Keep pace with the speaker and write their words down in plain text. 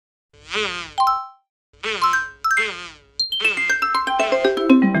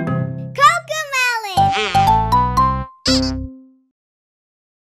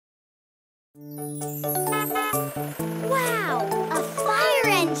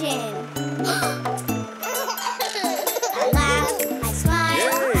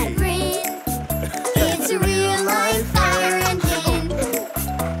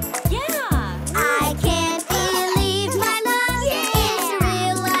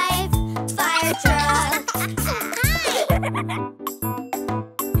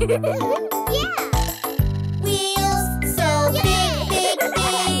Wheels so big, big,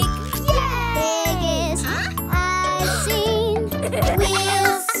 big. Biggest I've seen.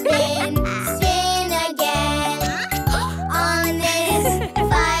 Wheels spin, spin again on this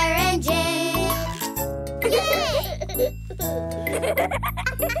fire engine.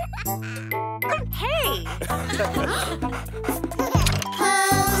 Hey!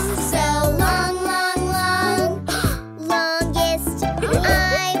 Hose so long, long, long. Longest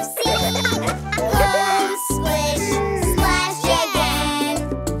I've seen. Hose swish, splash again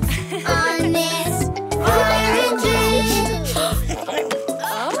on this fire engine.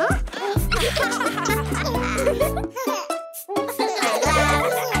 I laugh,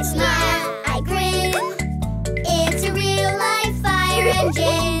 I smile, I grin. It's a real life fire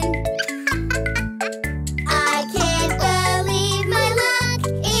engine. I can't believe my luck.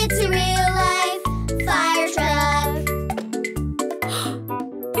 It's a real life fire truck.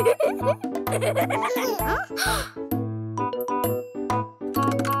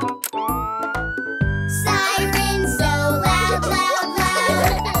 Siren so loud, loud,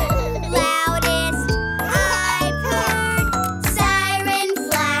 loud. Loudest I've heard. Siren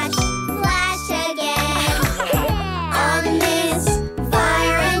flash, flash again on this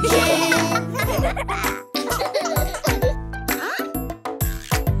fire engine.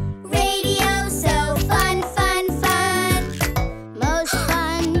 Radio so fun, fun, fun. Most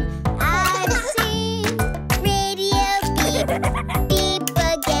fun I've seen. Radio beep, beep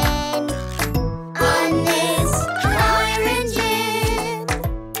again on this fire engine.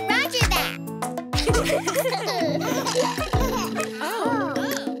 Roger that.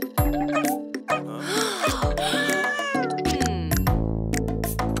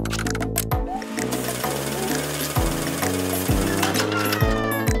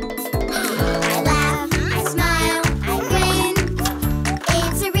 I laugh, I smile, I grin.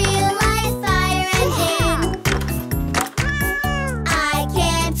 It's a real life fire engine. I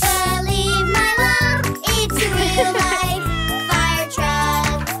can't believe my luck. It's a real life fire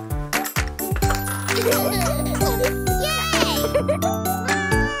truck.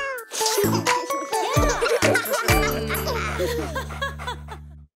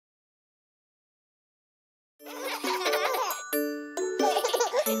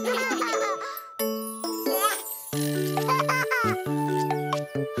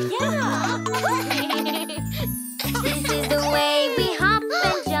 This is the way we hop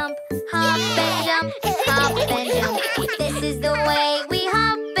and jump, hop and jump, hop and jump. This is the way we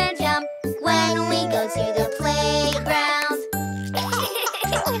hop and jump when we go to the playground.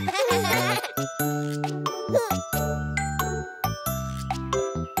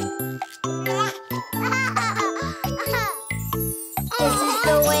 This is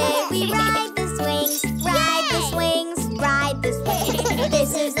the way we ride the swings, ride the swings, ride the swings.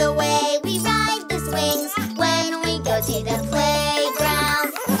 This is the way we ride the swings when we go to the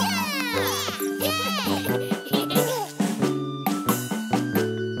playground.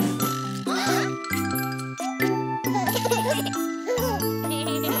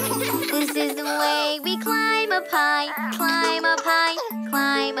 This is the way we climb up high, climb up high,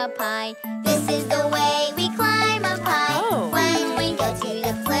 climb up high. This is the way we climb up high when we go to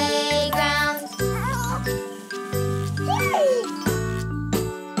the playground.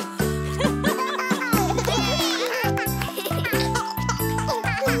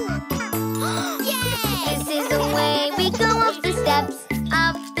 This is the way we go up the steps,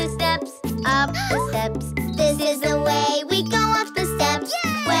 up the steps, up the steps. This is the way we go up the steps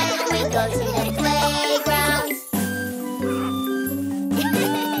when we go to the playground.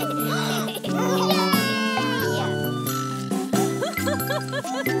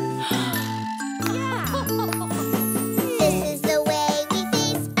 This is the way we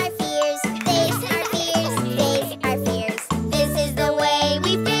face our fears, face our fears, face our fears. This is the way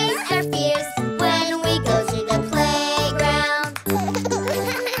we face our fears when we go to the playground.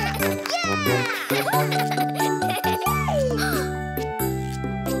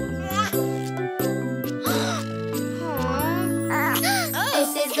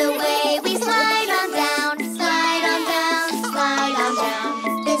 This is the way we slide on down, slide on down, slide on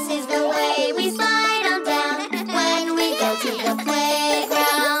down. This is the way we slide on down when we go to the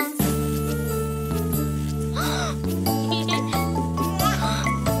playground.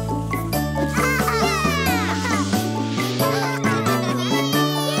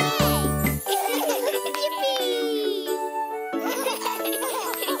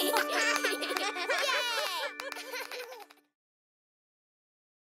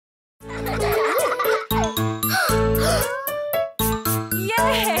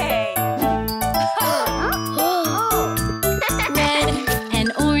 Yay! Red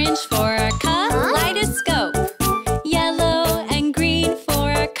and orange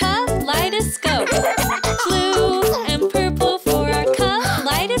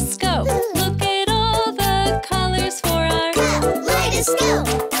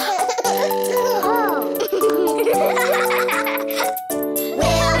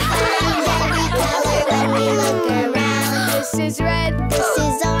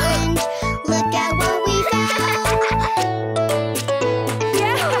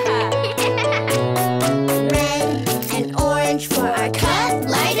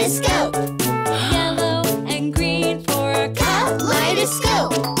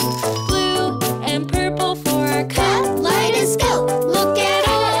Kaleidoscope. Blue and purple for our Kaleidoscope. Look at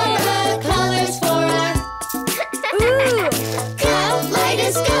all the colors for our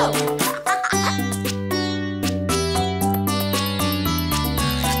kaleidoscope.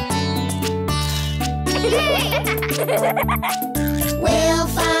 We'll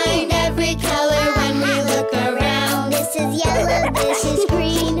find every color when we look around. This is yellow, this is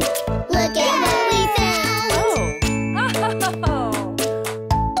green. Look at what we found.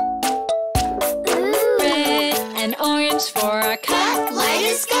 Red and orange for our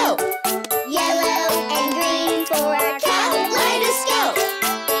Kaleidoscope. Yellow and green for our kaleidoscope.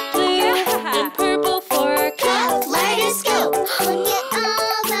 Blue and purple for our Kaleidoscope. Look at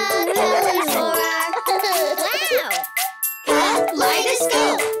all the colors for our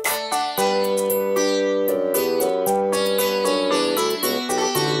kaleidoscope.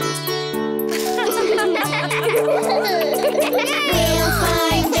 We'll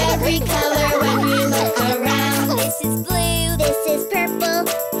find every color when we look around. This is blue, this is purple.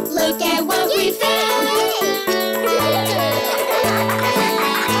 Look at what we found.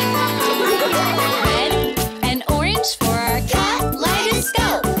 red and orange for our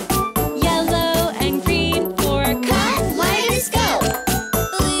Kaleidoscope. yellow and green for our Kaleidoscope.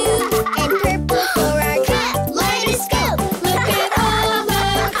 Blue and purple for our kaleidoscope. Look at all the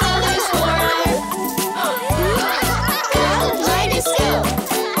colors for our kaleidoscope.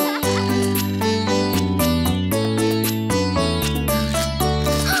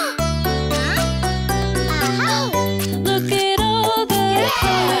 Look at all the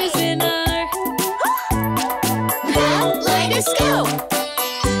colors in our Kaleidoscope.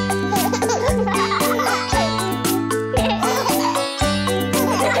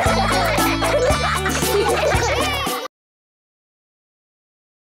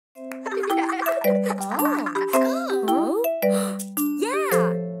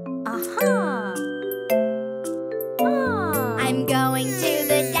 I'm going to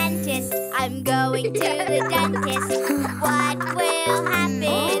the dentist. I'm going to the dentist. What will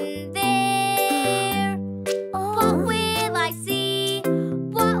happen there? What will I see?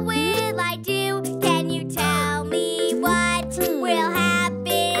 What will I do? Can you tell me what will happen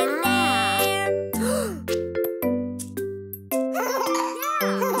there?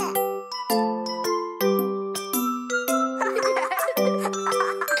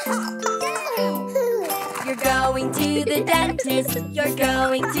 You're going to the dentist. You're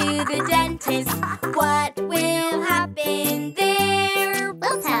going to the dentist. What will happen there?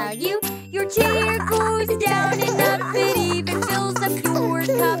 We'll tell you. Your chair goes down and up. It even fills up your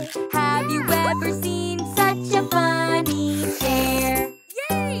cup. Have you ever seen such a funny chair?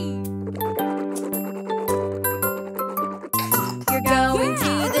 Yay! You're going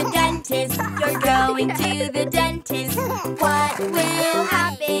to the dentist. You're going to the dentist. What will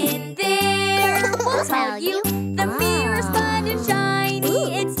happen there? We'll tell you. The mirror's fun and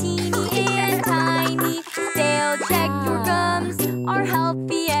shiny. It's teeny and tiny. They'll check your gums are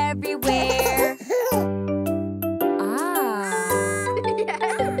healthy everywhere.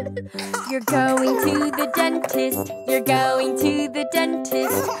 You're going to the dentist. You're going to the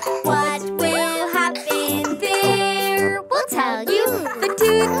dentist. What will happen there? We'll tell you. The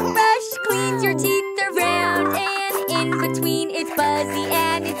toothbrush cleans your teeth around and in between. It's fuzzy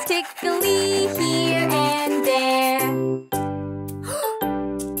and it's tickly here and there.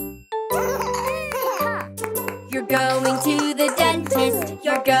 You're going to the dentist.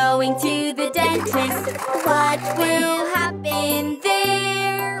 You're going to the dentist. What will happen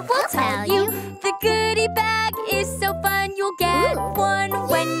there? We'll tell you. The goodie bag is so fun. You'll get one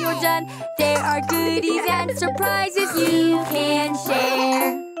when you're done. There are goodies and surprises you can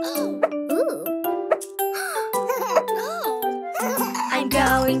share. I'm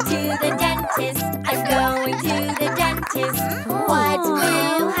going to the dentist. I'm going to the dentist. What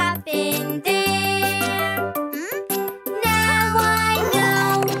will happen there? Now I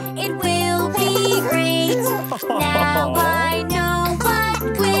know it will be great. Now I know what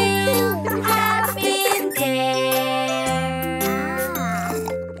will happen there.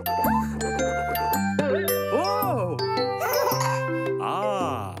 Whoa!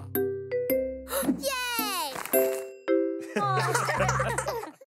 Ah! Yay!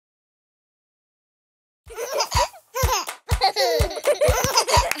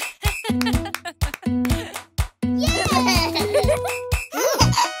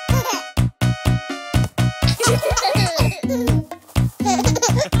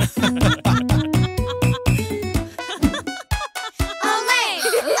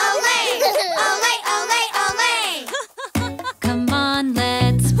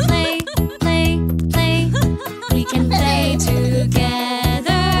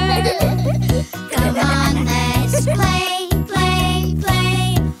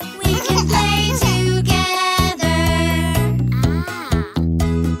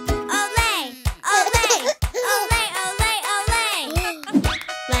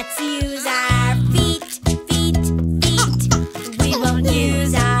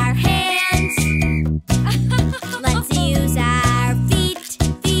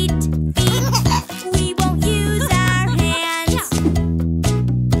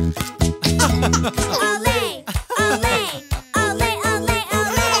 Olé, olé, olé, olé,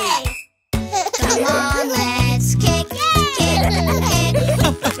 olé. Come on, let's kick, kick, kick.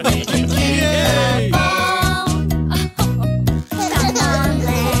 We can kick the ball. Come on,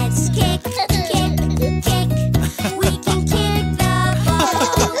 let's kick, kick, kick. We can kick the ball.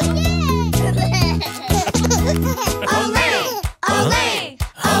 Olé, olé,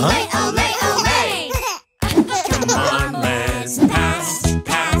 olé, olé, olé. Come on, let's pass,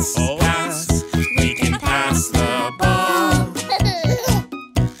 pass, pass. We can pass the ball.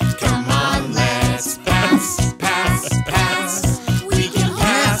 Come on, let's pass, pass, pass. We can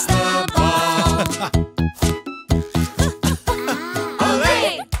pass the ball.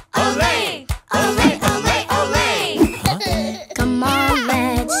 Olé, olé, olé, olé, olé. Come on,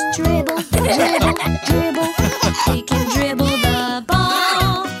 let's dribble, dribble, dribble. We can dribble the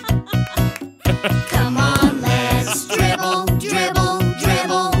ball. Come on, let's dribble, dribble,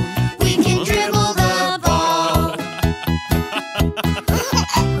 dribble. We can dribble the ball.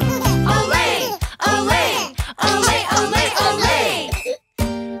 Olé, olé, olé, olé, olé.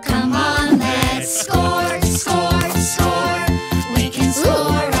 Come on, let's score, score, score. We can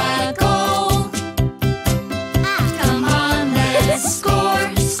score a goal. Come on, let's score,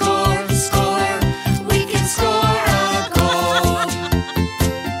 score, score. We can score a goal.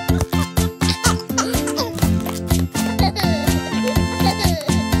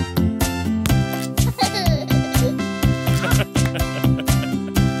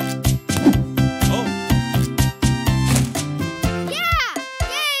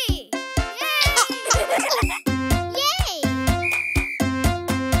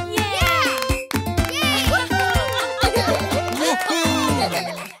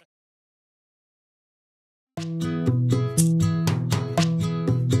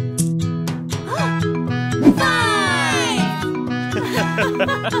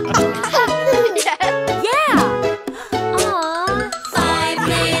 Five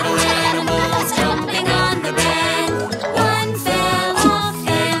little animals jumping on the bed. One fell off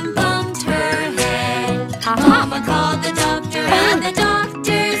and bumped her head. Mama called the doctor and the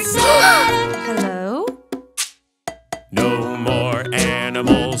doctor said, Hello? No more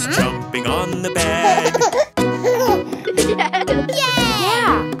animals jumping on the bed. Yeah.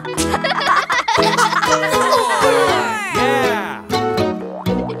 Yeah!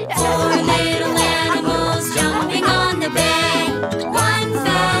 four little animals jumping on the bed. One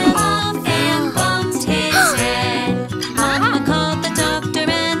fell off and bumped his head. Mama called the doctor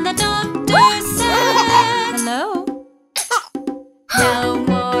and the doctor said, Hello? no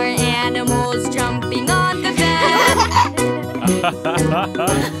more animals jumping on the bed.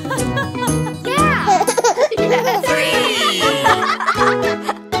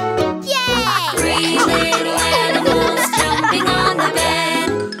 Three little animals jumping on the bed.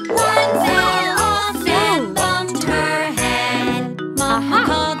 One fell off and bumped her head. Mama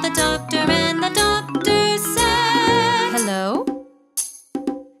called the doctor and the doctor said, Hello?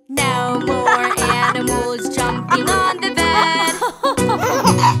 no more animals jumping on the bed.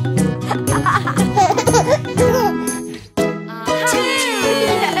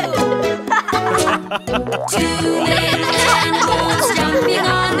 Two little animals jumping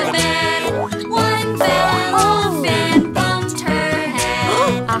on the bed. One fell off and bumped her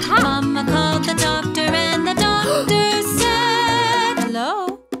head. Mama called the doctor and the doctor said,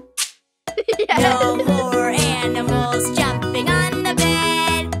 Hello? no more animals jumping on the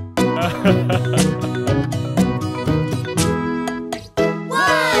bed.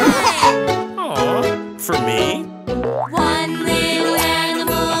 One! Aw, for me? One little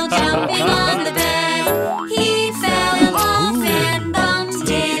animal jumping on the bed. He fell off and bumped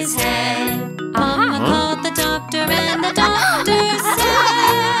his head. Mama called the doctor and the doctor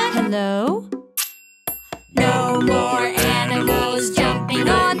said, Hello? no more animals jumping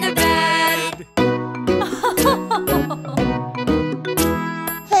on the bed.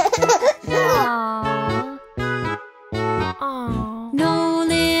 No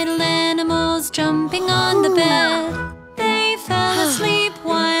little animals jumping on the bed. They fell asleep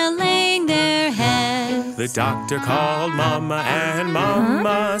while laying their heads. The doctor called Mama and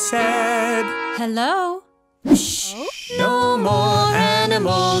Mama said, Hello? no more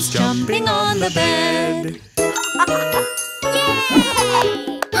animals jumping on the bed.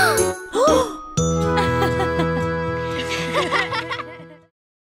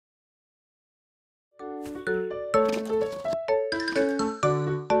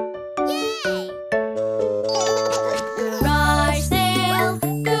 Garage sale,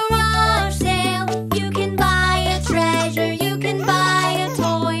 garage sale. You can buy a treasure, you can buy a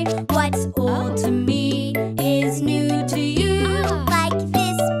toy. What's old to me is new to you. Like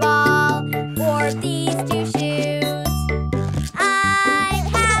this ball or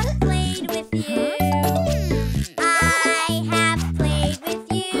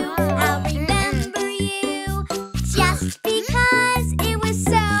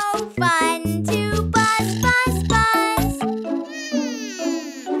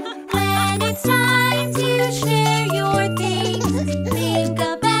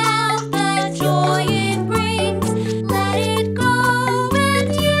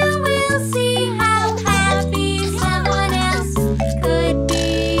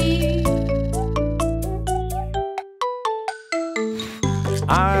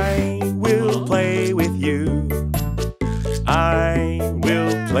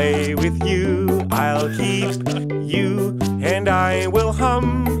with you. I'll keep you and I will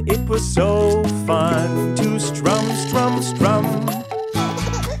hum. It was so fun to strum, strum, strum.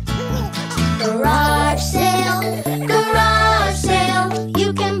 Garage sale, garage sale.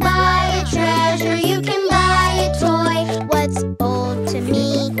 You can buy a treasure, you can buy a toy. What's old to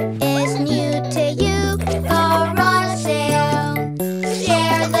me is new to you. Garage sale,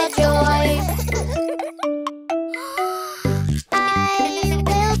 share the joy. I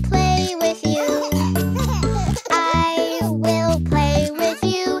will play with you. I will play with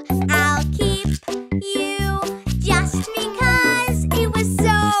you. I'll keep you just because it was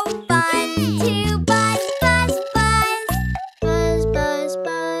so fun to buzz, buzz, buzz. Buzz, buzz,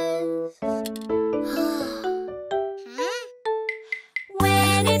 buzz.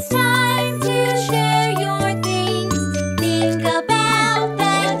 When it's time to share your things, think about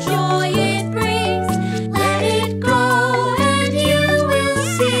the joy it brings. Let it go and you will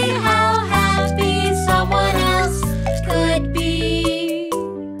see how happy someone else could be.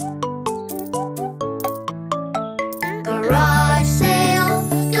 Garage sale,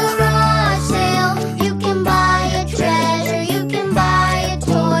 garage sale. You can buy a treasure, you can buy a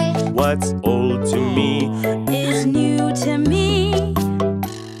toy. What's old to me? Is new to me.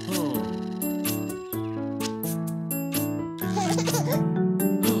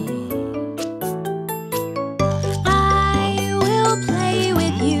 I will play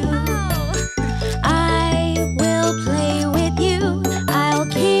with you. I will play with you. I'll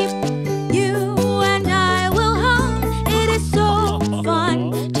keep you and I will hum. It is so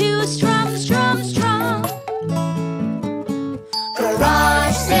fun to strum, strum, strum.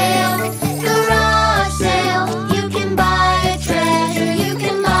 Garage sale, garage sale. You can buy a treasure, you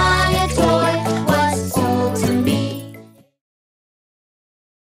can buy a toy. What's old to me?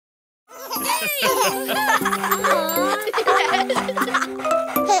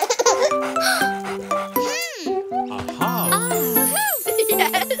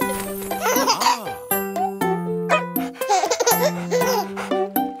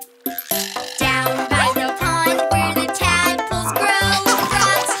 Down by the pond where the tadpoles grow,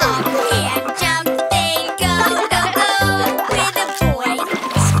 frogs hop and jump, they go, go, go. With a boy,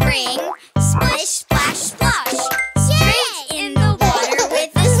 spring, splish, splash, splosh. Straight in the water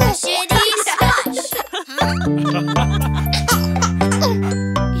with a swishity splash.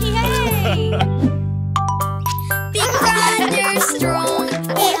 Yay! Big brother strong,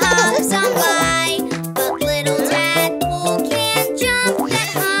 he hops on by, but little tadpole can't jump that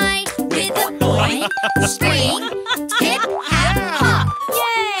high. With a boing, spring, hip, hap, hop.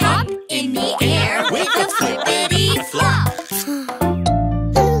 Hop in the air with a flippity flop.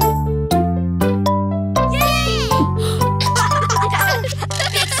 Yay!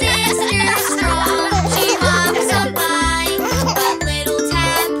 Big sister strong, she hops on by, but little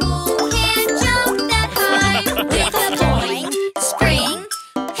tadpole can't jump that high. With a boing, spring,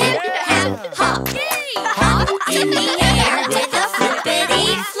 hip, hap, hop. Hop in the air with a flippity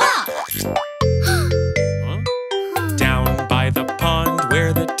flop. Down by the pond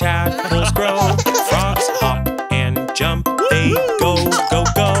where the tadpoles grow, frogs hop and jump, they go, go,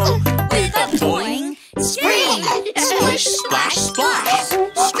 go. With a boing, spring, splish, splash, splash.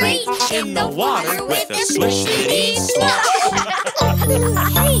 Straight in the water with a swishity splash.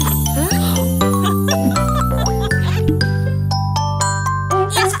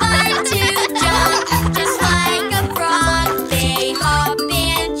 It's fun to jump just like a frog. They hop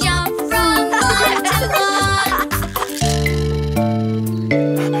and jump from log to log.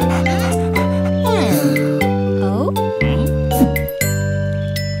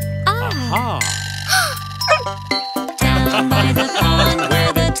 Down by the pond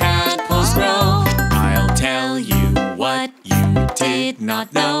where the tadpoles grow, I'll tell you what you did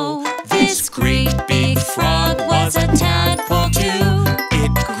not know. This great big frog was a tadpole too.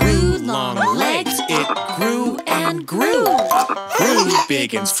 It grew long legs, it grew and grew. Grew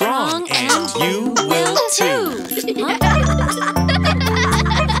big and strong, and you will too.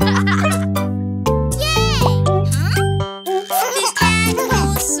 This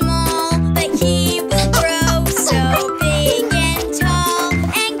tadpole's small, but he will grow so big and tall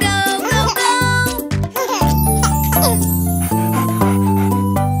and go, go, go.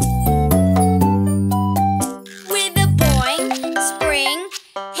 With a boing, spring,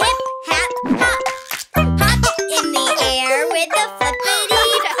 hip, hap, hop. Hop in the air with a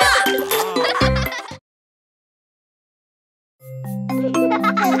flippity flop.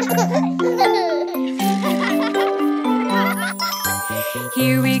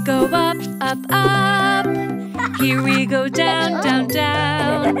 here we go up, up, up. Here we go down, down,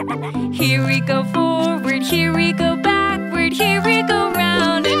 down. Here we go forward, here we go backward. Here we go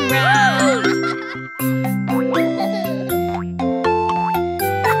round and round.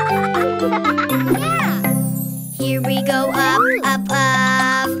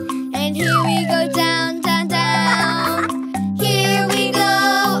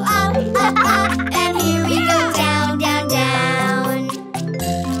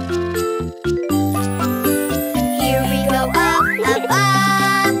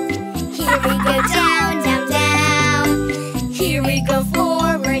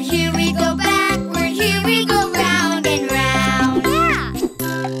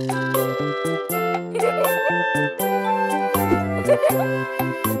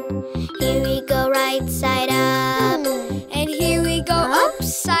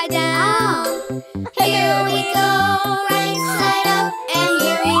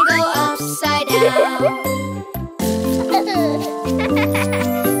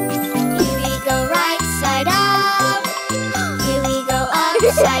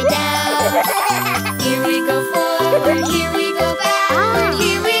 upside down. Here we go forward, here we go backward,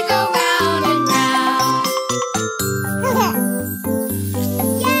 here we go round and round.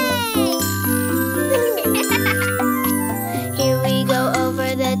 Here we go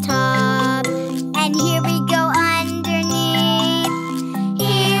over the top, and here we go underneath.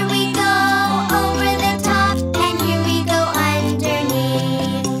 Here we go over the top, and here we go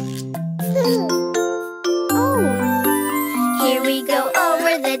underneath. Here we go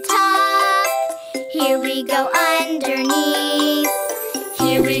over the top, here we go underneath.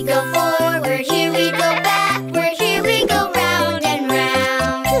 Here we go forward, here we go backward, here we go round and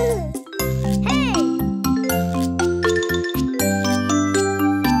round.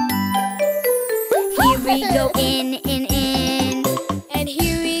 Here we go in, and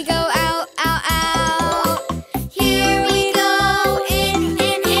here we go out, out, out. Here we go in,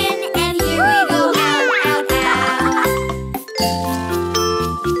 and here we go out, out, out.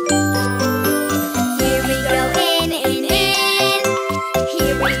 Here we go in,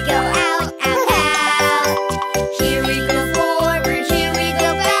 here we go out, out, out. Here we go forward, here we go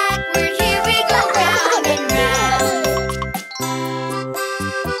backward, here we go round and round.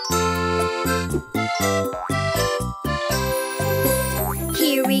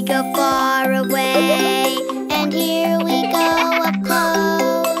 Here we go far away, and here we go up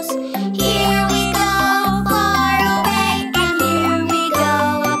close. Here we go far away, and here we go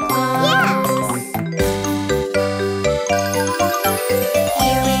up close.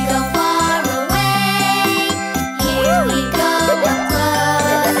 Here we go far away, here we go up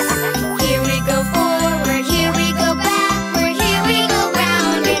close. Here we go forward, here we go backward, here we go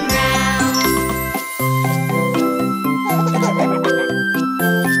round and round.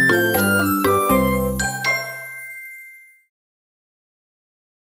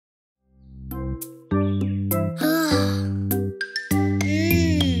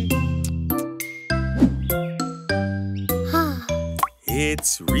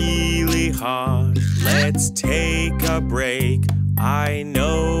 It's really hot, let's take a break. I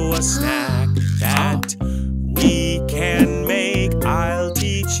know a snack that we can make. I'll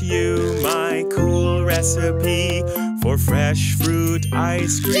teach you my cool recipe for fresh fruit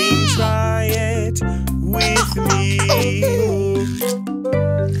ice cream. Try it with me.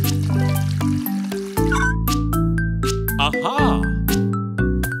 Aha!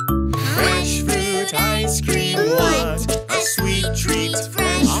 Fresh fruit ice cream, what a sweet treat.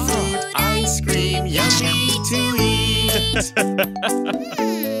 Fresh fruit ice cream, yummy to eat.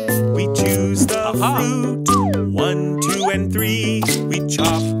 We choose the fruit, 1, 2, and 3. We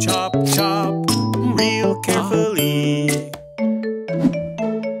chop, chop, chop, real carefully.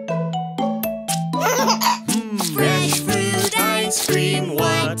 Fresh fruit ice cream,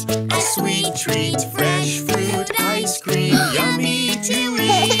 what a sweet treat. Fresh fruit ice cream, yummy to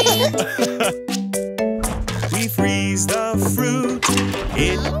eat. We freeze the fruit,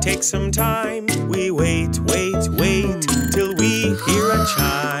 it takes some time. We wait, wait, wait till we hear a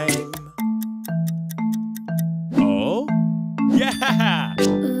chime. Oh, yeah!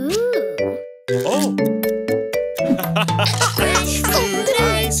 Oh! Fresh fruit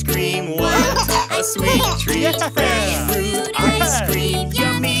ice cream, what a sweet treat. Fresh fruit ice cream,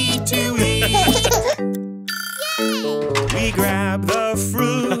 yummy to eat. We grab the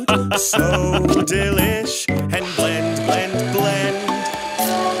fruit, so delish, and blend, blend, blend,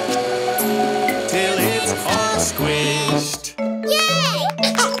 till it's all squished.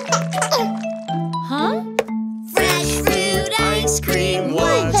 Fresh fruit ice cream,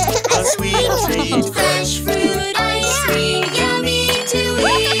 what a sweet treat. Fresh fruit ice cream, yummy to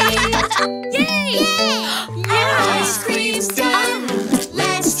eat. Yay! Ice cream's done,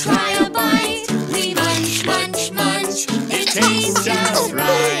 let's try a bite. We munch, munch, munch, it tastes just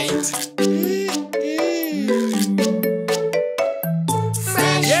right.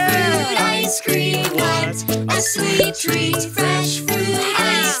 Fresh fruit ice cream, what a sweet treat. Fresh fruit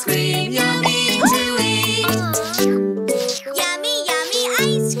ice cream, yummy to eat. Yummy, yummy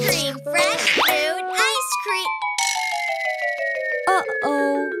ice cream. Fresh fruit ice cream.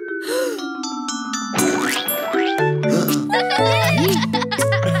 Uh-oh.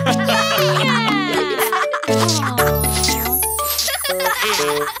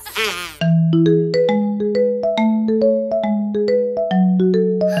 Yeah!